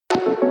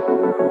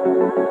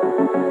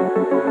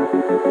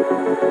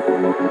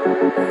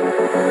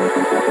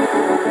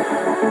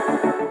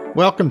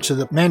Welcome to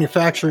the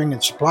Manufacturing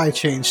and Supply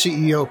Chain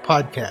CEO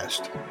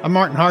podcast. I'm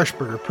Martin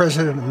Harshberger,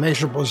 president of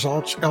Measurable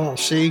Results,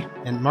 LLC,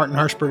 and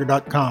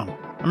martinharshberger.com.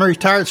 I'm a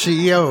retired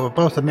CEO of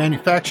both a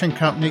manufacturing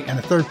company and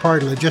a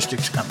third-party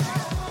logistics company.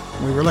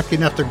 We were lucky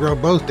enough to grow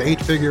both to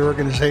 8-figure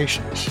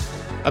organizations.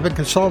 I've been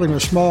consulting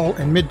with small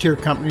and mid-tier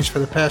companies for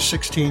the past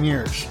 16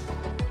 years.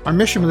 Our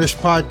mission with this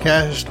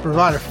podcast is to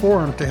provide a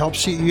forum to help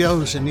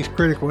CEOs in these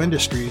critical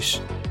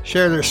industries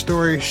share their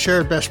stories,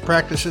 share best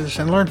practices,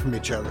 and learn from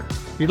each other.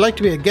 If you'd like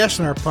to be a guest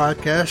on our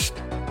podcast,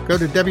 go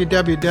to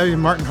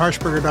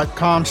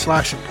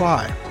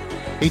www.martinharshberger.com/apply.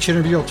 Each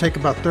interview will take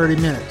about 30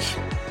 minutes.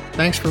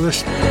 Thanks for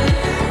listening.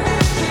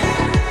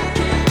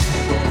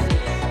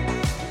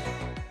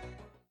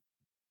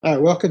 All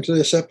right, welcome to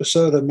this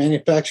episode of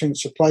Manufacturing and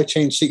Supply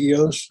Chain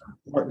CEOs.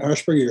 Martin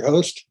Harshberger, your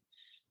host.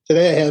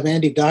 Today I have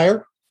Andy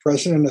Dyer,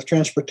 President of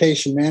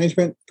Transportation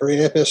Management for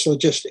AFS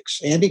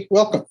Logistics. Andy,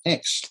 welcome.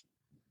 Thanks.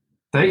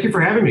 Thank you for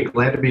having me.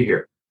 Glad to be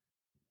here.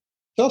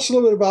 Tell us a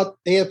little bit about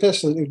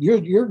AFS,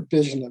 your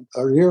vision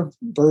or your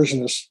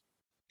version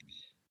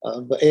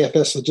of the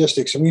AFS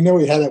Logistics. And we know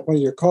we had one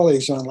of your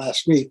colleagues on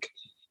last week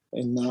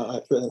in, I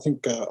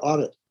think,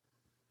 audit.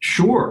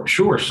 Sure.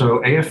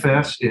 So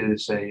AFS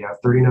is a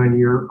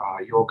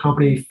 39-year-old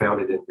company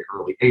founded in the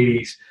early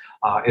 80s.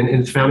 And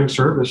its founding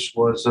service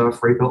was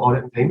freight bill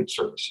audit and payment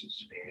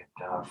services. And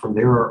from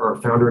there, our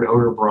founder and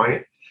owner,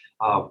 Brian,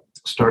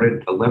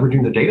 started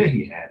leveraging the data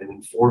he had and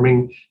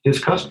informing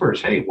his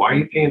customers, hey, why are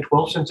you paying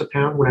 12 cents a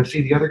pound when I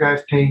see the other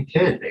guys paying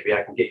 10? Maybe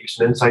I can get you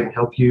some insight and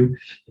help you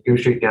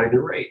negotiate down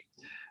your rate.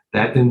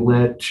 That then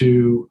led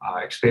to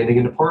expanding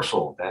into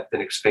parcel. That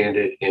then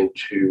expanded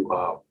into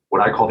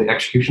what I call the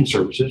execution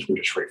services,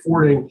 which is freight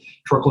forwarding,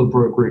 truckload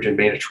brokerage, and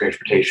managed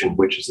transportation,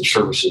 which is the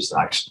services that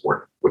I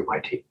support with my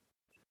team.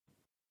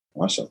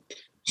 Awesome.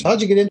 So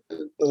how'd you get into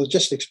the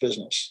logistics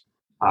business?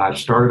 I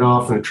started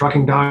off in the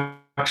trucking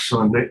docks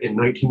in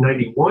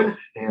 1991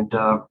 and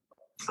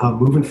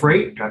moving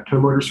freight, got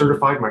tow motor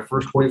certified my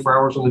first 24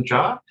 hours on the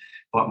job,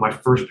 bought my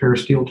first pair of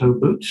steel toe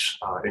boots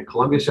in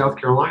Columbia, South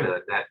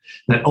Carolina.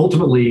 That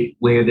ultimately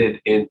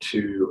landed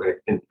into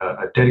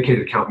a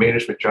dedicated account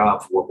management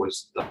job for what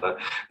was the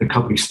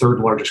company's third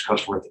largest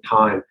customer at the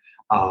time.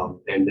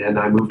 And then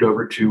I moved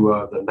over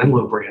to the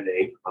Menlo brand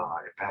name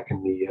back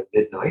in the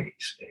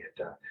mid-90s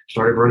and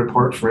started running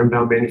parts for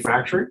Inbound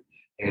Manufacturing.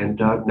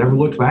 And never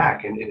looked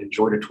back and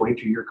enjoyed a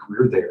 22-year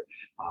career there,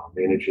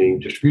 managing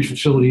distribution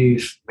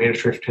facilities,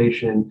 managed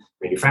transportation,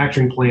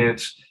 manufacturing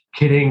plants,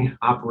 kitting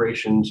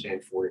operations,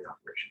 and forwarding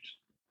operations.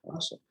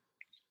 Awesome.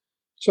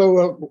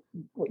 So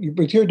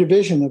with your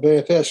division of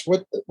AFS,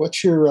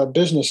 what's your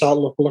business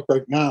outlook look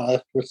right now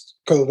with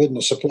COVID and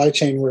the supply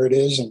chain where it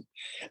is? And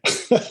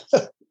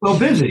Well,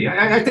 busy.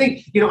 I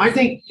think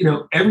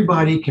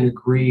everybody can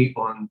agree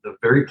on the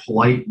very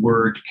polite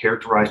word to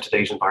characterize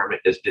today's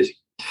environment as busy,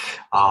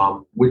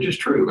 which is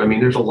true. I mean,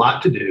 there's a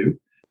lot to do.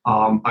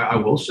 I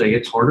will say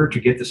it's harder to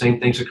get the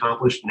same things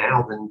accomplished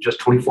now than just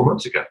 24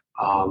 months ago.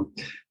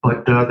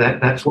 But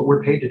that's what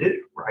we're paid to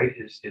do, right?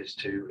 Is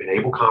to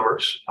enable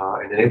commerce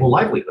and enable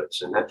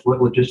livelihoods, and that's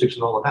what logistics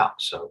is all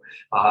about. So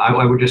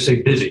I would just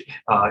say busy.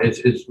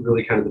 It's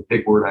really kind of the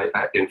big word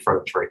in front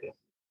of us right now.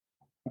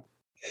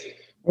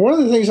 One of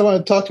the things I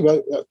want to talk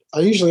about,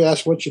 I usually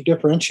ask what's your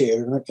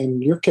differentiator.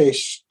 In your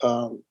case,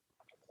 I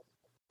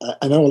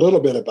know a little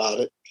bit about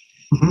it.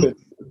 Mm-hmm. But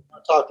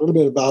I'll talk a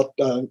little bit about,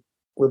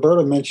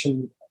 Roberto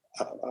mentioned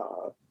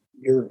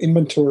your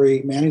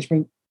inventory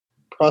management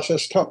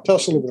process. Tell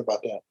us a little bit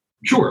about that.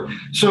 Sure.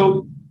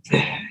 So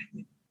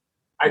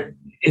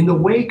in the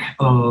wake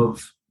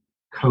of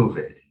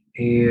COVID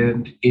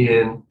and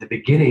in the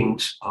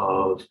beginnings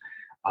of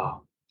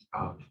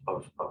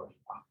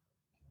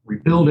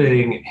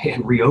rebuilding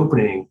and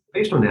reopening,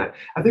 based on that,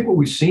 I think what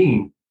we've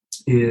seen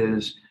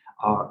is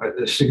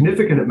a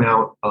significant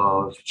amount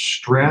of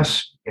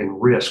stress and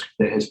risk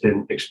that has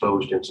been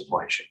exposed in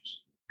supply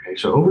chains. Okay,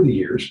 so over the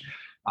years,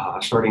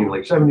 starting in the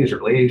late 70s,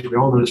 early 80s, we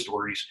all know the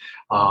stories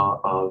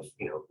of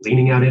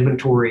leaning out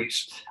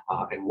inventories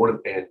and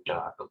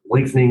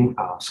lengthening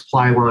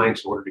supply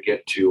lines in order to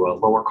get to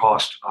lower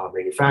cost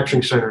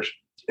manufacturing centers.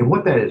 And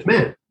what that has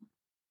meant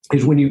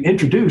is when you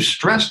introduce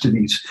stress to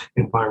these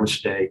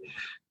environments today,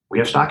 we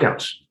have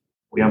stockouts,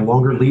 we have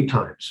longer lead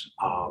times,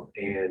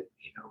 and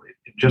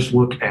just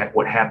look at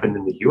what happened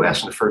in the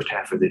U.S. in the first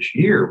half of this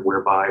year,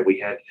 whereby we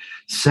had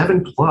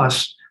 7+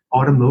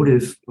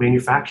 automotive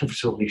manufacturing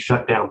facilities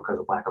shut down because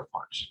of lack of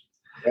parts.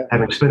 Yeah.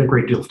 Having spent a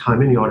great deal of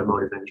time in the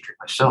automotive industry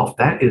myself,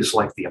 that is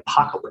like the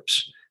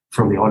apocalypse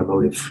from the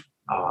automotive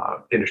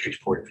industry's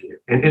point of view,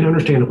 and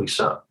understandably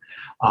so.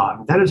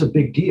 That is a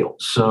big deal.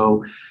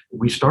 So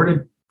we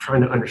started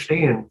trying to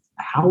understand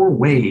how are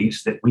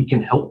ways that we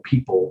can help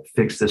people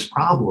fix this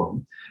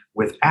problem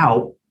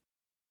without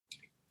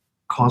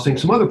causing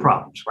some other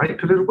problems, right?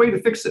 Because there's a way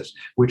to fix this,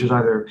 which is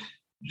either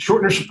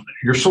shorten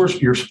your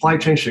supply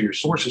chain so your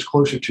source is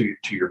closer to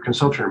your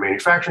consumption or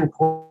manufacturing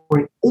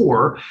point,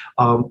 or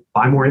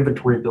buy more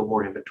inventory and build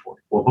more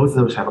inventory. Well, both of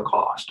those have a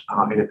cost,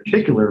 and in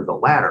particular, the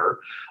latter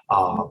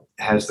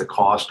has the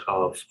cost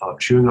of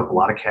chewing up a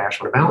lot of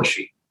cash on a balance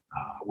sheet,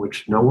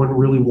 which no one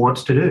really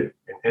wants to do,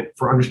 and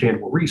for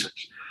understandable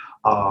reasons.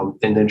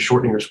 And then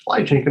shortening your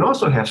supply chain can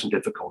also have some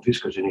difficulties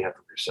because then you have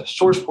to reassess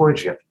source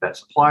points, you have to vet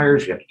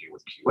suppliers, you have to deal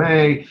with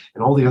QA,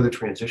 and all the other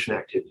transition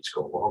activities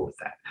go along with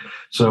that.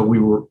 So we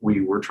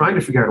were trying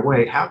to figure out a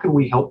way, how can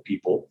we help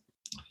people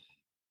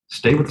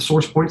stay with the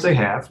source points they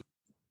have,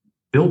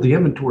 build the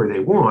inventory they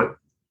want,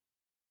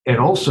 and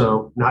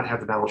also not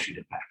have the balance sheet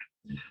impact.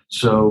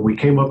 So we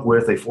came up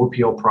with a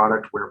 4PL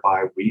product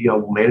whereby we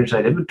will manage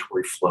that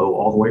inventory flow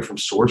all the way from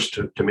source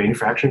to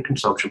manufacturing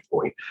consumption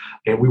point,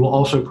 and we will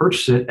also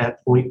purchase it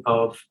at point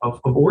of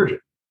origin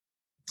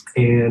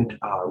and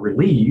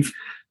relieve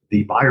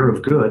the buyer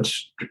of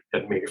goods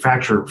and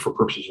manufacturer, for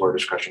purposes of our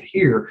discussion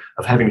here,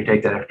 of having to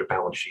take that extra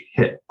balance sheet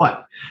hit.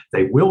 But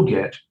they will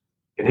get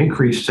an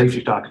increased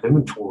safety stock of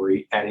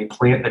inventory at a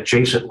plant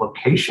adjacent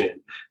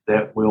location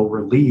that will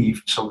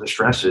relieve some of the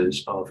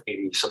stresses of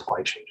any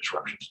supply chain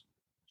disruptions.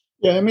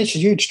 Yeah, I mean, it's a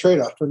huge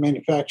trade-off for a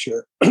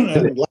manufacturer.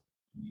 And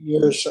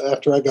years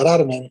after I got out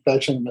of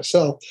manufacturing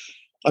myself,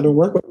 I've been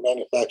working with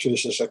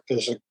manufacturers as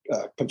a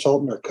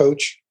consultant or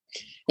coach.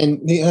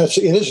 And it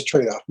is a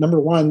trade-off. Number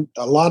one,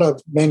 a lot of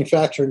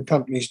manufacturing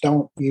companies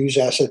don't use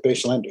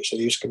asset-based lenders. They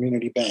use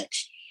community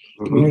banks.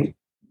 Community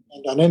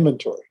and on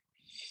inventory.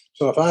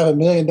 So if I have $1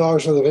 million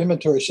worth of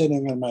inventory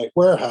sitting in my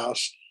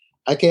warehouse,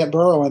 I can't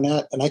borrow on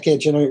that, and I can't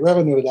generate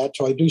revenue with that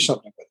until I do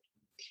something with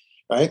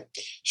it, right?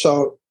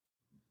 So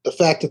the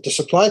fact that the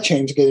supply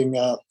chain is getting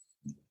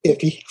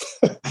iffy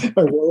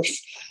or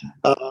worse,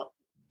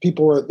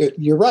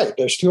 you're right.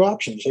 There's two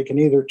options. They can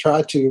either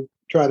try to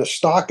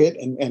stock it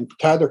and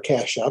tie their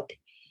cash up,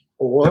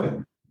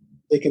 or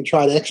they can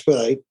try to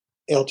expedite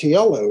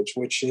LTL loads,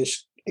 which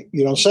is,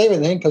 you don't save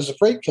anything because the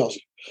freight kills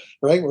you,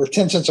 right? Where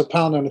 10 cents a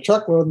pound on a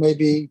truckload may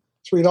be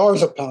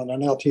 $3 a pound on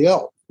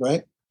LTL,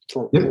 right?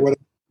 For whatever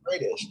the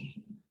rate is.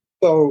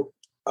 So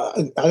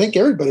I think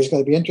everybody's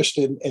going to be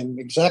interested in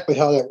exactly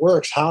how that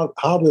works. How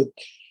to,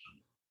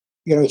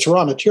 it's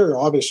raw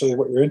material, obviously,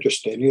 what you're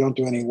interested in. You don't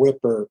do any whip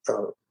or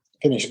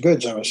finished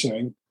goods, I'm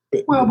assuming.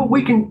 But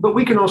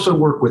we can also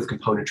work with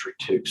componentry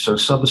too. So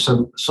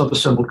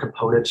sub-assembled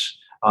components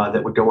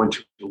that would go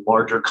into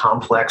larger,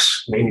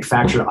 complex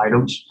manufactured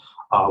items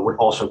would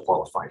also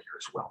qualify here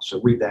as well. So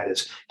read that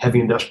as heavy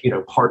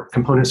industrial, part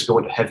components go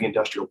into heavy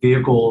industrial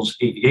vehicles,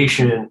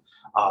 aviation,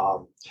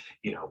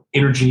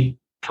 energy,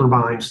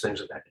 turbines,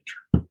 things of that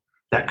nature.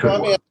 That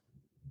could work.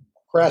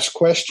 Crass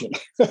question,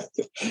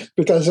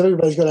 because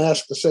everybody's going to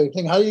ask the same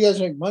thing. How do you guys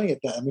make money at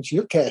that? I mean, it's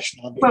your cash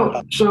now.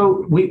 Well,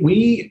 so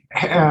we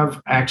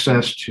have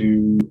access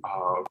to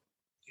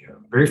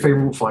very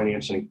favorable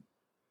financing,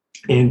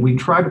 and we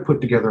try to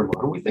put together a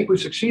model. We think we've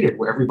succeeded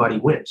where everybody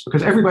wins,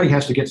 because everybody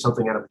has to get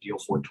something out of the deal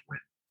for it to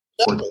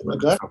win.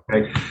 Exactly.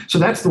 Okay, so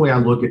that's the way I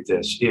look at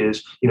this: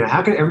 is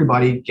how can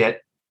everybody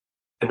get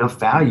enough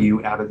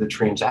value out of the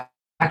transaction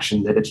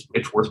that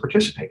it's worth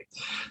participating.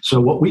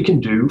 So what we can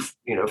do,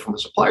 from the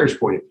supplier's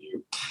point of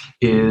view,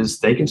 is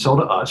they can sell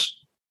to us.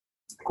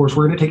 Of course,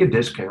 we're going to take a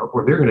discount,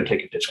 or they're going to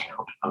take a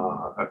discount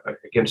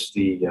against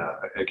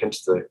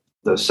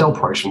the sell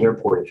price from their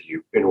point of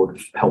view in order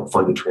to help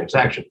fund the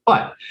transaction.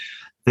 But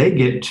they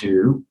get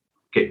to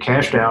get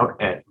cashed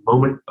out at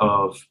moment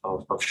of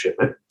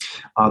shipment.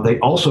 They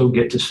also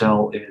get to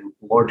sell in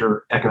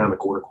larger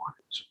economic order quantities.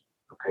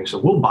 Okay, so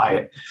we'll buy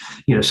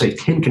it, say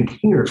 10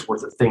 containers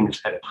worth of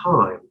things at a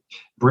time,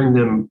 bring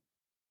them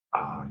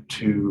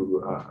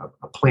to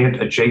a plant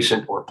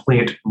adjacent or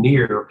plant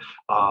near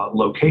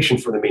location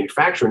for the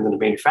manufacturer, and then the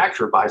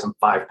manufacturer buys them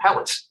 5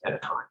 pallets at a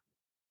time.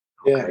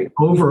 Okay,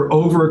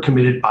 over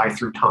committed buy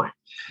through time,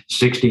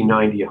 60,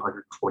 90,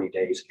 120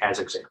 days as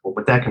example,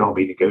 but that can all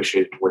be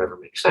negotiated to whatever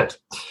makes sense.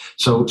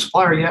 So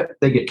supplier,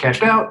 they get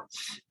cashed out.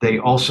 They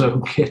also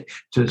get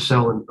to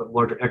sell in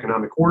larger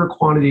economic order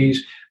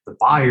quantities. The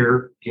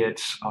buyer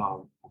gets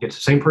the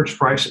same purchase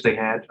price that they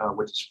had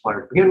with the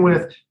supplier to begin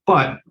with,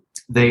 but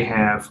they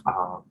have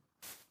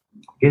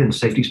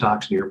safety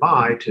stocks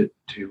nearby to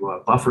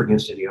buffer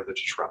against any other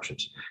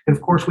disruptions. And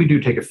of course, we do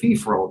take a fee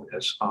for all of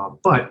this,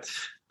 but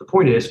the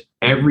point is,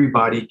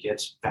 everybody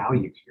gets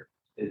value here,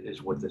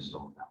 is what this is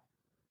all about.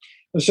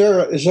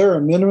 Is there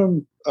a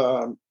minimum?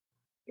 I'm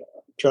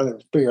trying to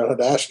figure out how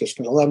to ask this,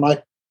 because a lot of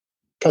my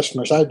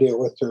customers I deal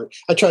with,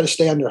 I try to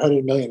stay under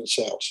 100 million in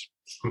sales.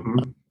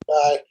 Mm-hmm.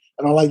 I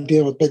don't like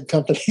dealing with big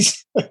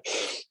companies.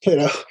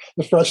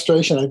 The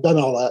frustration. I've done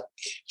all that,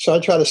 so I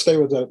try to stay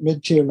with the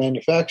mid-tier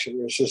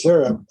manufacturers. Is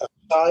there a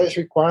size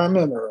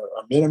requirement or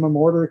a minimum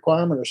order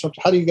requirement or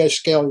something? How do you guys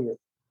scale your?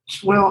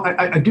 Well,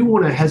 I do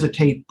want to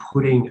hesitate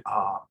putting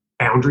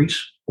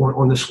boundaries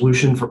on the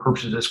solution for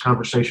purposes of this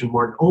conversation,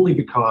 Martin, only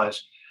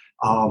because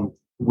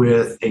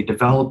with a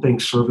developing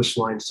service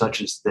line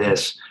such as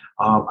this,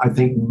 I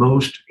think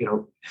most,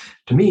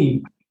 to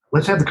me,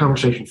 let's have the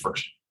conversation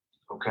first.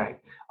 Okay.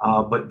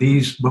 But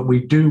we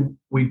do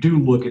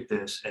look at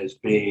this as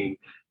being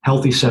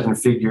healthy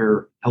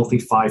 7-figure, healthy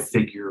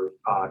 5-figure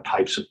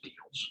types of deals.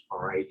 All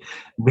right,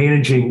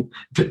 managing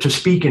to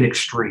speak in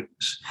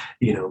extremes,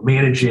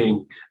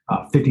 managing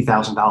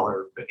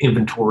 $50,000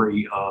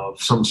 inventory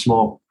of some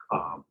small,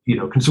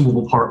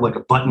 consumable part like a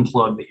button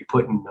plug that you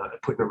put in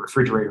a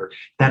refrigerator.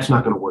 That's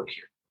not going to work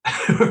here,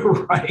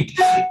 right?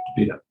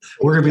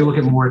 We're going to be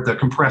looking more at the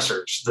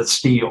compressors, the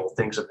steel,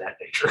 things of that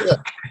nature. Yeah.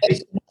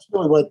 Okay? That's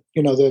really what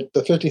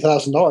the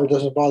 $50,000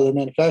 doesn't bother the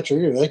manufacturer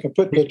either. They can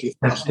put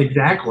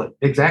 $50,000.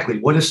 Exactly.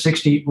 What is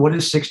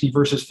 60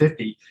 versus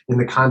 50 in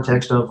the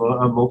context of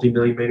a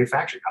multi-million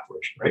manufacturing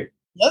operation, right?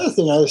 The other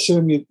thing, I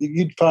assume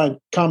you'd find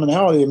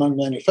commonality among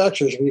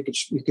manufacturers.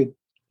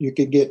 You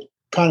could get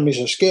economies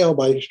of scale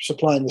by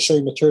supplying the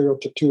same material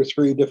to 2 or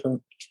 3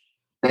 different.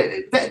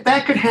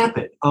 That could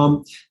happen.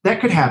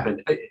 That could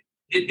happen.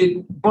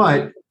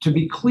 But to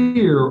be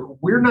clear,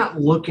 we're not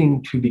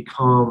looking to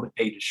become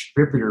a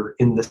distributor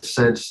in the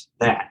sense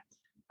that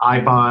I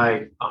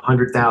buy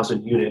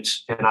 100,000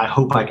 units and I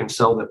hope I can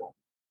sell them all.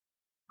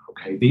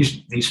 Okay,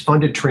 these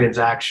funded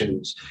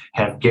transactions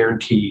have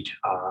guaranteed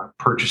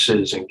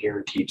purchases and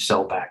guaranteed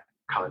sellback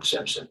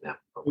concepts in them.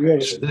 Okay,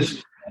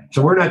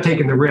 so we're not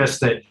taking the risk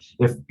that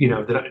if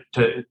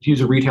to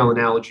use a retail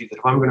analogy, that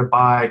if I'm going to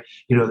buy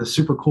the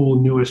super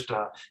cool newest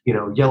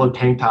yellow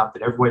tank top,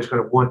 that everybody's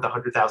going to want the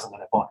 100,000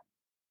 that I bought.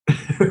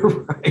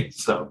 Right.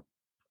 So.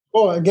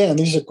 Well, again,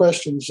 these are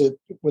questions that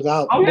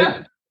without. Oh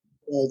yeah.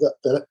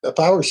 That if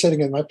I were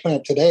sitting in my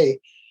plant today.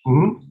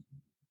 Mm-hmm.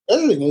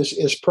 Everything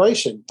is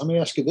pricing. Let me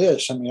ask you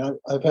this. I mean,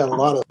 I've had a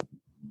lot of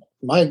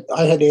I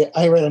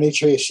ran an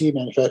HVAC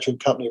manufacturing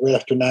company right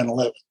after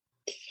 9/11.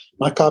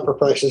 My copper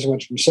prices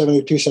went from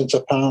 72 cents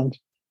a pound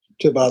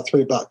to about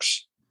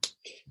 $3.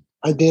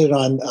 I did it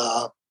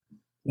on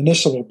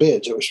municipal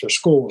bids. It was for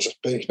schools.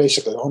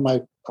 Basically, all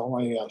my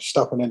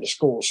stuff went into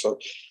schools. So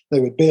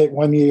they would bid it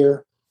 1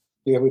 year,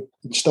 you would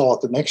install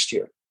it the next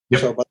year. Yep.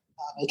 So by the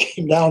time I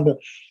came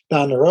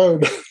down the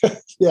road,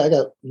 I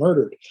got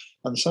murdered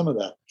on some of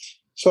that.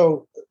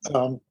 So,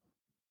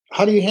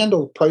 how do you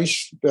handle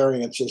price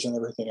variances and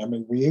everything? I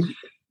mean,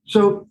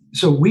 So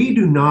we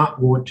do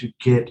not want to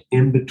get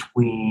in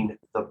between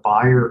the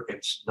buyer and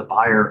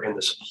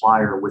the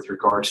supplier with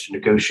regards to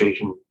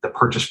negotiating the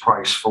purchase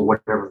price for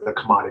whatever the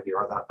commodity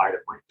or the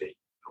item might be.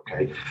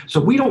 Okay, so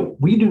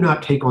we do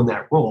not take on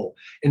that role,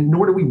 and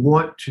nor do we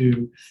want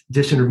to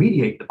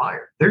disintermediate the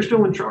buyer. They're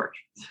still in charge.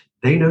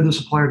 They know the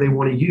supplier they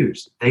want to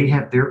use. They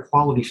have their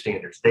quality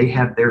standards. They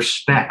have their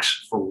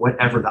specs for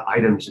whatever the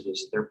items it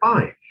is that they're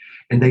buying,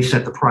 and they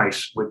set the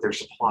price with their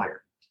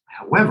supplier.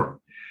 However,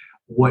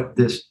 what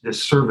this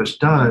service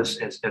does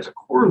as a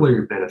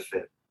corollary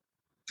benefit,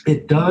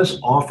 it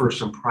does offer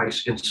some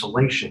price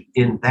insulation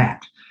in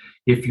that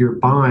if you're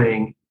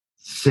buying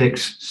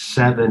 6,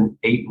 7,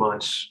 8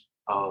 months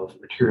of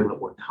material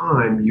at one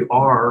time, you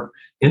are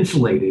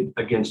insulated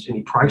against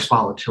any price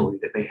volatility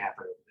that may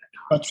happen.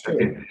 That's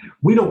true.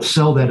 We don't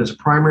sell that as a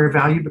primary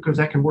value because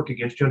that can work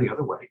against you on the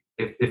other way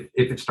if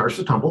it starts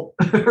to tumble,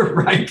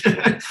 right?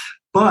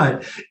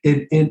 But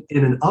in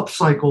an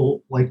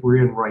upcycle like we're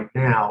in right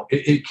now,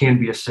 it can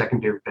be a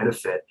secondary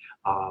benefit.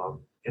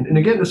 And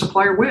again, the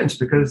supplier wins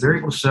because they're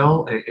able to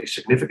sell a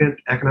significant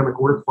economic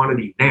order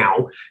quantity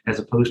now as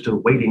opposed to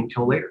waiting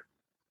till later.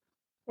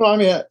 Well, I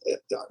mean,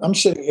 I'm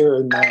sitting here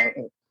in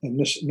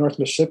North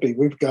Mississippi.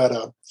 We've got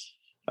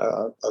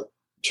a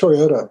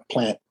Toyota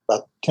plant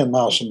about 10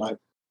 miles from my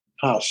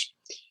house,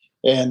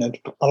 and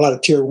a lot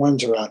of tier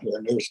ones around here.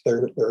 And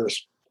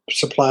there's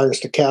suppliers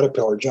to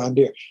Caterpillar, John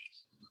Deere.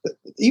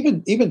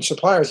 Even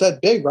suppliers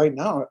that big right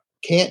now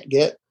can't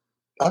get.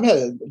 I've had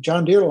a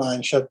John Deere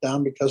line shut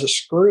down because of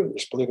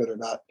screws, believe it or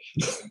not.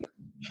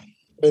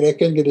 They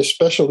couldn't get a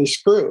specialty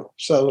screw.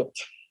 So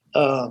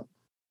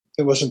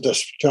it wasn't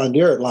just John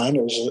Deere line;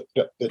 it was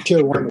the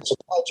tier one that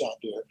supplied John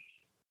Deere.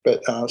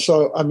 But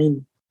so I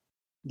mean.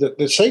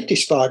 The safety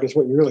stock is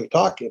what you're really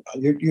talking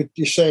about.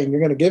 You're saying you're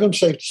going to give them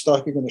safety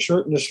stock. You're going to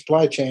shorten the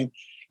supply chain.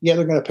 Yeah,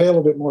 they're going to pay a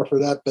little bit more for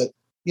that. But,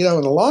 in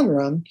the long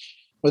run,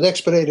 with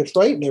expedited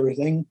freight and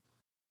everything,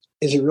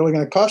 is it really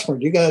going to cost more?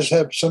 Do you guys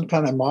have some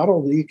kind of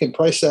model that you can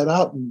price that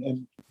out?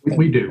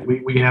 We do.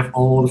 We have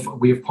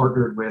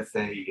partnered with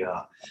a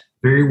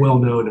very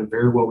well-known and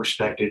very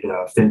well-respected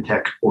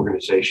fintech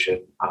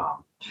organization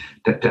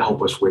to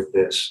help us with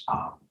this.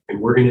 And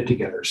we're in it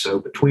together. So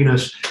between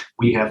us,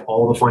 we have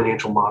all the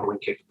financial modeling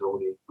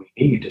capability we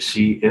need to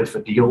see if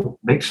a deal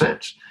makes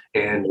sense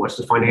and what's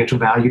the financial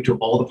value to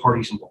all the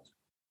parties involved.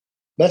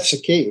 That's the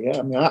key. Yeah.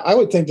 I mean, I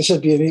would think this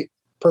would be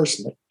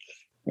personally,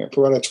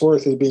 for what it's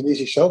worth, it'd be an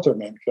easy sell to a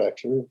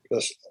manufacturer,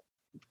 because,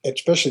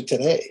 especially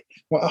today.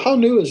 Well, how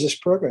new is this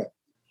program?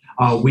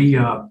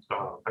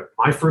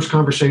 My first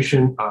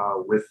conversation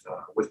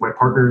with my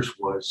partners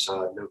was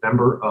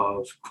November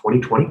of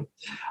 2020.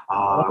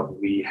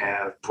 We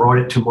have brought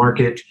it to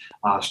market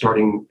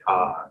starting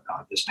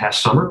this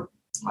past summer.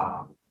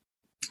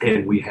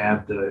 And we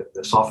have the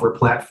software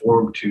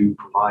platform to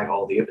provide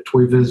all the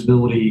inventory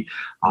visibility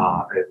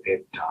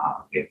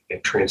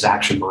and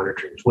transaction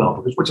monitoring as well.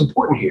 Because what's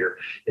important here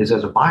is,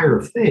 as a buyer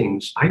of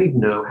things, I need to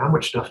know, how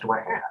much stuff do I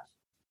have?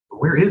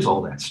 Where is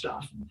all that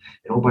stuff? And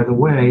oh, by the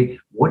way,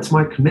 what's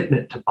my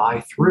commitment to buy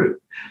through?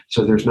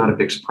 So there's not a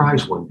big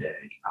surprise one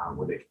day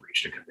when they've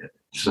reached a commitment.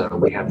 So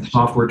we have the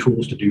software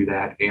tools to do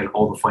that, and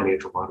all the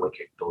financial modeling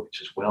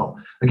capabilities as well.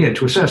 Again,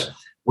 to assess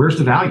where's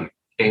the value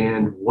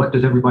and what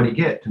does everybody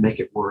get to make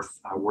it worth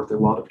their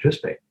while to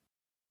participate.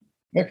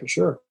 Yeah, for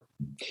sure.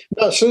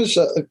 Now, as soon as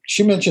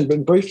she mentioned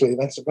it briefly,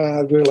 and I said, "Man,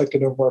 I'd really like to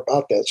know more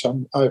about that."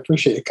 So I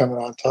appreciate you coming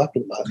on and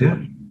talking about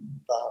it.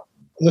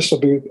 This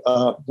will be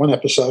one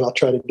episode I'll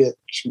try to get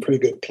some pretty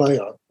good play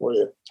on for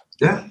you.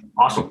 Yeah,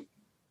 awesome.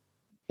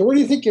 So where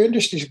do you think your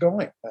industry is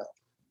going now?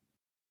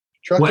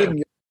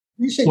 Trucking?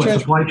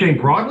 Supply chain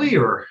broadly,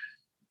 or?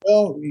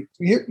 Well,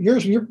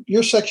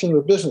 your section of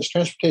the business,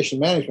 transportation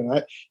management,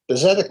 right?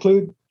 Does that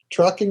include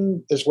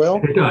trucking as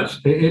well? It does.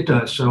 It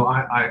does. So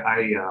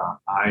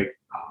I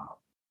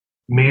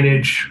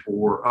manage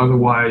or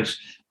otherwise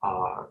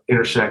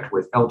intersect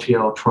with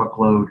LTL,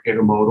 truckload,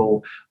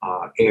 intermodal,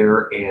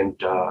 air,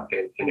 and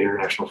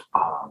international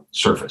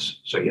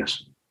surface. So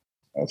yes,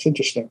 that's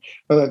interesting.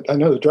 I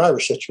know the driver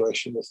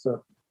situation with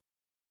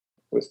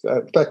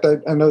in fact,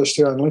 I noticed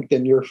here on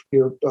LinkedIn your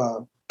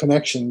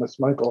connection with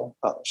Michael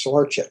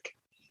Solarchik.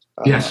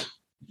 Yes,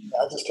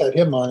 I just had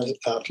him on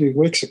a few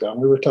weeks ago, and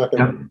we were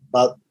talking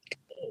about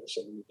containers,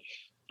 and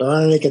there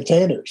aren't any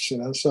containers,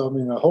 So I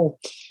mean,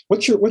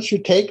 what's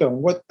your take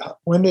on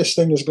when this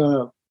thing is going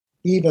to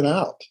even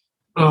out?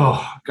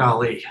 Oh,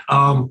 golly.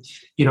 I'm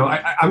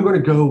going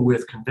to go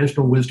with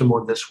conventional wisdom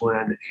on this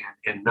one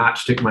and not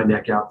stick my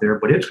neck out there,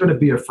 but it's going to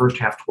be a first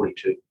half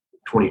 22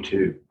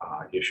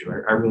 issue.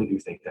 I really do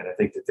think that. I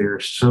think that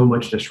there's so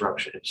much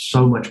disruption and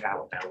so much out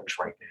of balance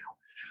right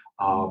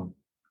now.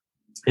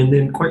 And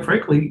then, quite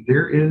frankly,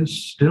 there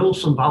is still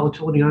some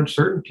volatility and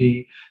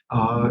uncertainty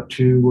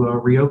to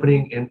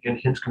reopening and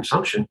hence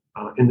consumption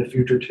in the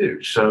future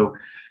too. So,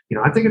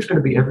 I think it's going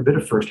to be every bit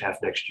of first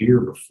half next year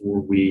before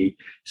we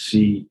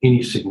see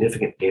any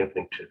significant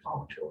dampening to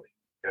volatility.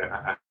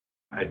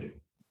 I do.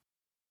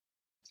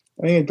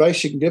 Any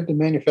advice you can give to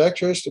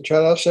manufacturers to try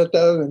to offset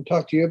that and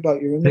talk to you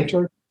about your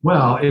inventory?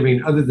 Well, I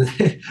mean, other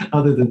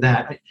than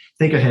that,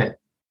 think ahead.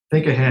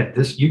 Think ahead.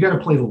 You got to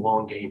play the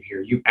long game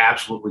here. You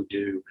absolutely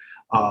do.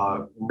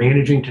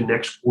 Managing to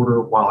next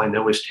quarter, while I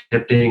know is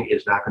tempting,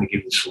 is not going to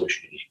give you the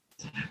solution you need.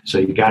 So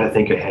you got to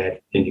think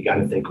ahead, and you got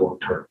to think long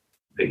term.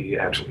 You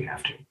absolutely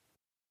have to.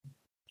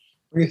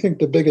 What do you think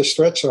the biggest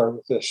threats are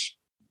with this,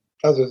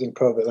 other than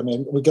COVID? I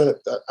mean,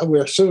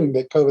 we're assuming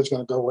that COVID is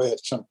going to go away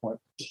at some point.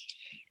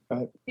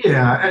 Right?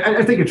 Yeah,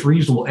 I think it's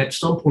reasonable. At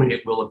some point,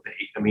 it will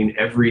abate. I mean,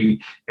 every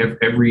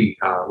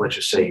let's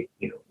just say,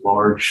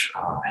 large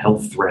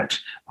health threat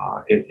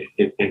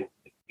in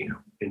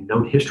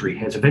known history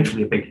has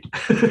eventually abated.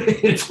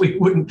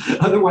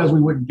 Otherwise we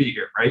wouldn't be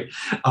here, right?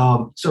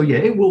 So yeah,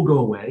 it will go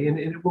away, and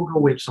it will go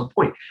away at some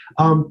point.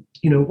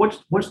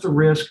 What's the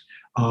risk?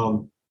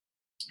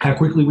 How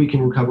quickly we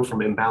can recover from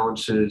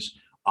imbalances.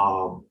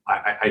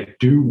 I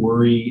do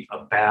worry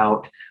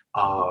about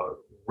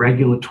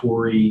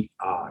regulatory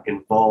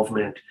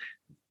involvement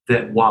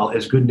that, while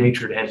as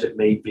good-natured as it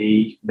may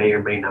be, may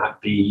or may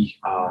not be,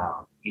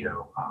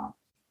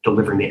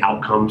 delivering the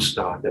outcomes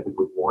that we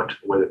would want,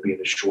 whether it be in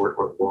the short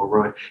or the long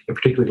run, and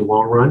particularly the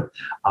long run,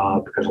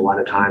 because a lot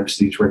of times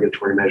these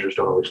regulatory measures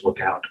don't always look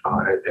out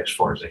as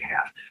far as they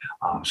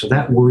have. So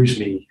that worries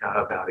me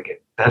about, again,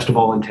 best of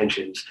all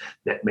intentions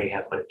that may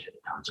have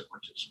unintended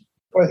consequences.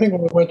 Well, I think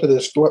when we went to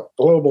this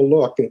global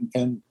look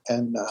and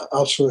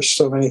outsourced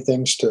so many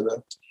things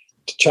to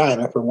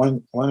China for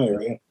one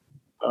area,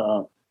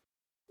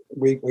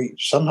 we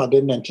somehow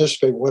didn't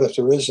anticipate what if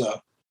there is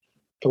a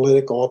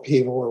political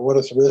upheaval, or what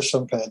if there is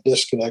some kind of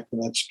disconnect in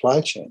that supply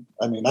chain.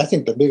 I mean, I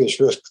think the biggest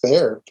risk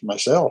there to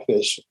myself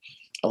is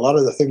a lot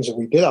of the things that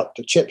we did out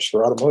to chips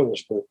for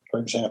automotives, for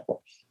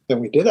example, that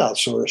we did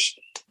outsource.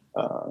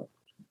 Have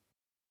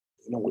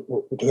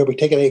we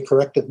taken any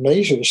corrective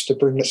measures to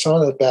bring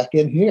some of that back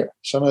in here,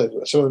 some of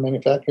the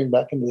manufacturing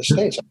back into the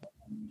States?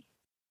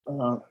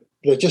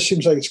 It just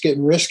seems like it's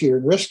getting riskier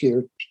and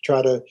riskier to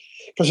try to,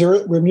 because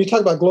when you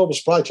talk about global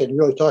supply chain, you're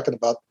really talking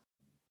about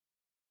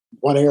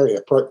one area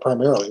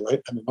primarily,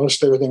 right? I mean,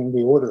 most everything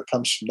we order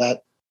comes from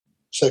that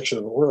section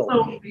of the world.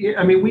 Well, yeah,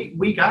 I mean,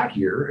 we got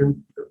here,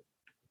 and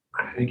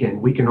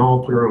again, we can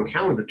all put our own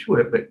calendar to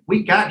it, but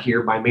we got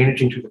here by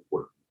managing to the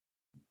quarter.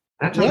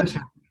 That's how this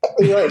happened.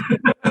 Right.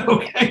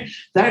 Okay,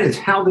 that is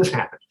how this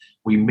happened.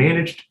 We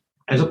managed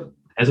as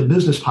a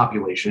business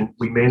population.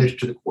 We managed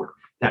to the quarter.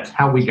 That's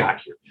how we got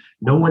here.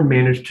 No one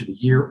managed to the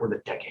year or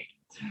the decade.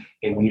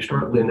 And when you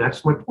start, and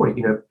that's my point,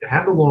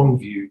 have the long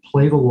view,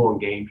 play the long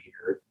game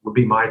here would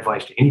be my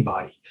advice to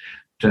anybody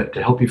to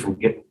help you from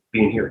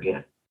being here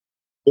again.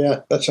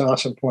 Yeah, that's an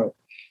awesome point.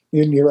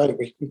 You're right.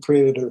 We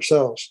created it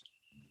ourselves.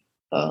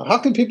 How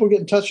can people get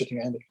in touch with you,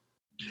 Andy?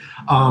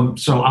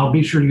 So I'll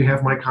be sure you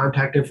have my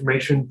contact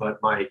information, but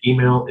my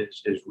email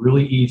is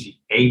really easy.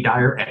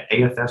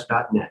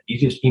 adyer@afs.net.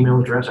 Easiest email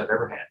address I've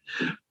ever had.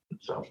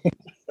 So.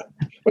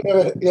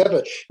 Yeah,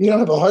 but you don't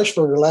have a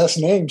Harshberger last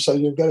name, so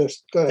you've got to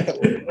go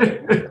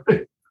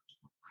ahead.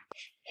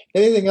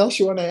 Anything else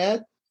you want to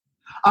add?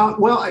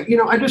 Well,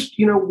 I just,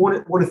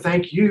 want to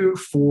thank you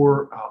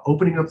for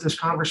opening up this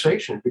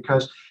conversation,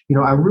 because,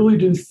 I really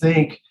do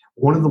think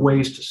one of the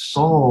ways to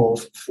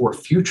solve for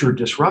future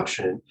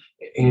disruption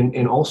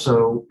and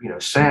also,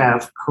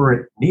 salve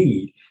current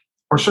need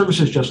are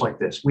services just like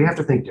this. We have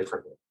to think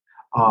differently.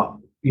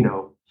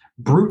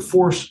 Brute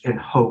force and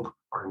hope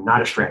are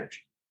not a strategy.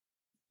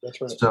 That's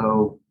right.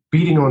 So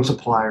beating on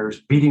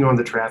suppliers, beating on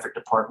the traffic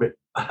department,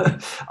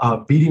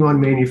 beating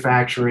on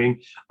manufacturing,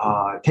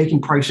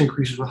 taking price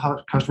increases with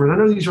customers. I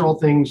know these are all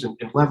things and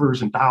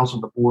levers and dials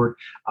on the board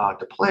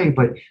to play,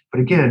 but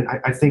again,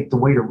 I think the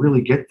way to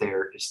really get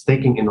there is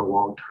thinking in the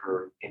long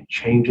term and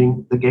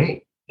changing the game.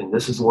 And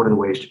this is one of the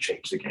ways to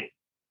change the game.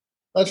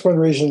 That's one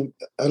reason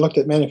I looked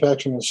at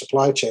manufacturing and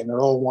supply chain. They're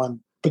all one.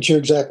 But you're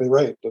exactly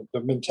right. The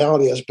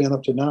mentality has been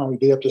up to now. We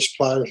beat up the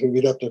suppliers, we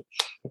beat up the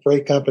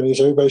freight companies.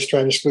 Everybody's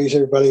trying to squeeze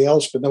everybody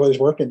else, but nobody's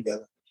working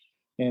together.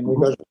 And we've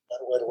got to find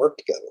a way to work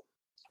together.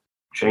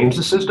 Change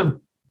the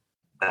system.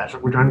 That's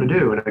what we're trying to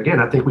do. And again,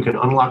 I think we can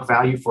unlock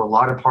value for a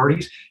lot of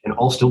parties and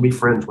all still be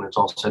friends when it's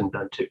all said and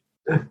done too.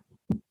 That's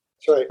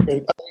right. And I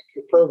think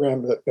your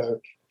program that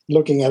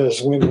looking at it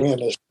as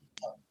win-win is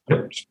got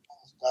to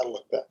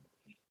look at that.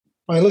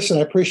 All right, listen,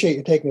 I appreciate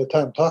you taking the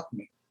time to talk to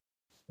me.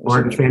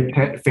 Martin,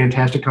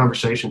 fantastic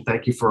conversation.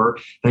 Thank you for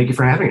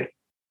having it.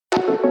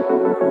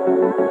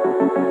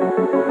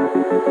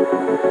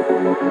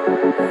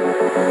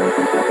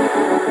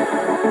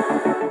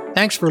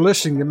 Thanks for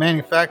listening to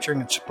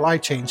Manufacturing and Supply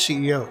Chain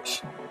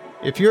CEOs.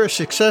 If you're a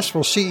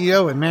successful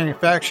CEO in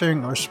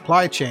manufacturing or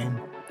supply chain and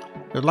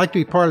would like to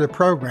be part of the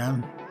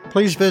program,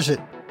 please visit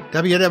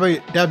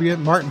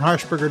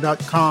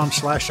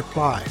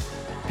www.martinharshberger.com/apply.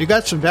 If you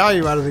got some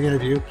value out of the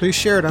interview, please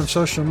share it on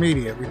social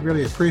media. We'd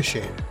really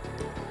appreciate it.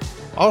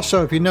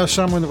 Also, if you know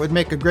someone that would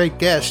make a great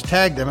guest,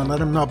 tag them and let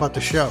them know about the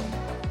show.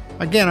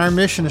 Again, our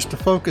mission is to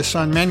focus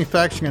on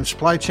manufacturing and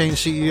supply chain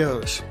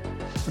CEOs.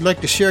 We'd like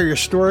to share your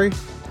story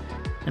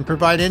and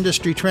provide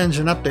industry trends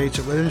and updates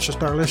that would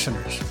interest our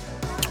listeners.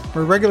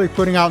 We're regularly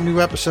putting out new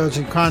episodes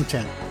and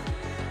content.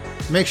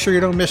 To make sure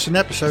you don't miss an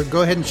episode,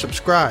 go ahead and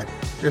subscribe.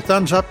 Your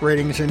thumbs up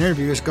ratings and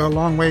interviews go a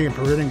long way in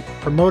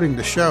promoting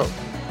the show.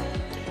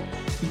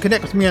 You can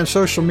connect with me on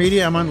social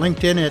media. I'm on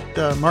LinkedIn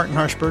at Martin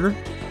Harshberger.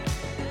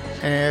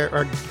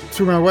 Or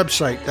through my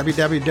website,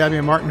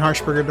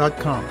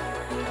 www.martinharshberger.com.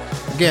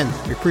 Again,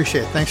 we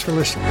appreciate it. Thanks for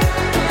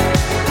listening.